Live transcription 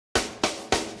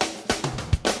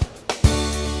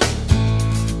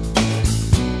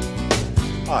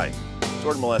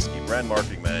Jordan Molesky, Brand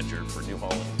Marketing Manager for New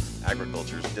Holland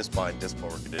Agriculture's Discbine disc mower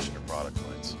conditioner product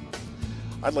lines.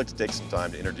 I'd like to take some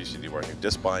time to introduce you to our new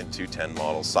Discbine 210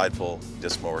 model side pull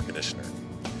disc mower conditioner.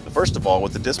 First of all,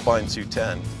 with the Discbine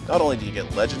 210, not only do you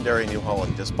get legendary New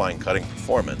Holland Discbine cutting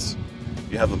performance,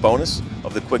 you have the bonus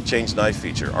of the quick change knife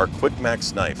feature, our Quick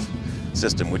Max knife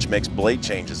system, which makes blade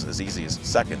changes as easy as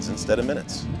seconds instead of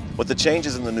minutes. But the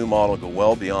changes in the new model go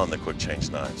well beyond the quick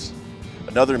change knives.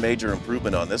 Another major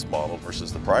improvement on this model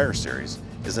versus the prior series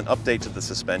is an update to the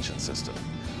suspension system.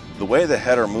 The way the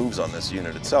header moves on this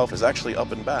unit itself is actually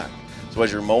up and back. So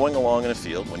as you're mowing along in a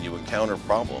field, when you encounter a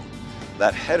problem,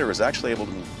 that header is actually able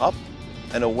to move up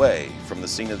and away from the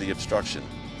scene of the obstruction,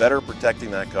 better protecting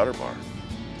that cutter bar.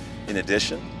 In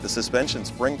addition, the suspension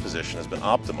spring position has been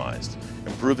optimized,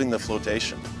 improving the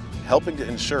flotation, helping to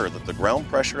ensure that the ground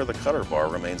pressure of the cutter bar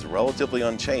remains relatively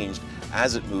unchanged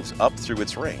as it moves up through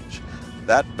its range.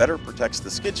 That better protects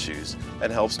the skid shoes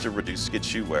and helps to reduce skid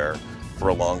shoe wear for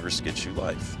a longer skid shoe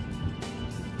life.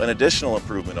 An additional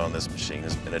improvement on this machine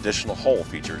is an additional hole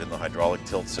featured in the hydraulic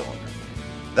tilt cylinder.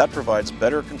 That provides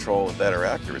better control and better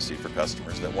accuracy for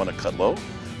customers that want to cut low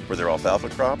for their alfalfa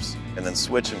crops and then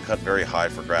switch and cut very high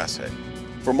for grass hay.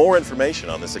 For more information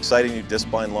on this exciting new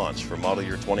Discbine launch for model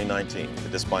year 2019, the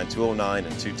Discbine 209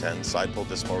 and 210 side pull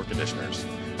disc mower conditioners,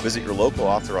 visit your local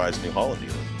authorized New Holland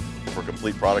dealer. For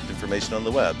complete product information on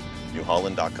the web,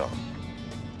 newholland.com.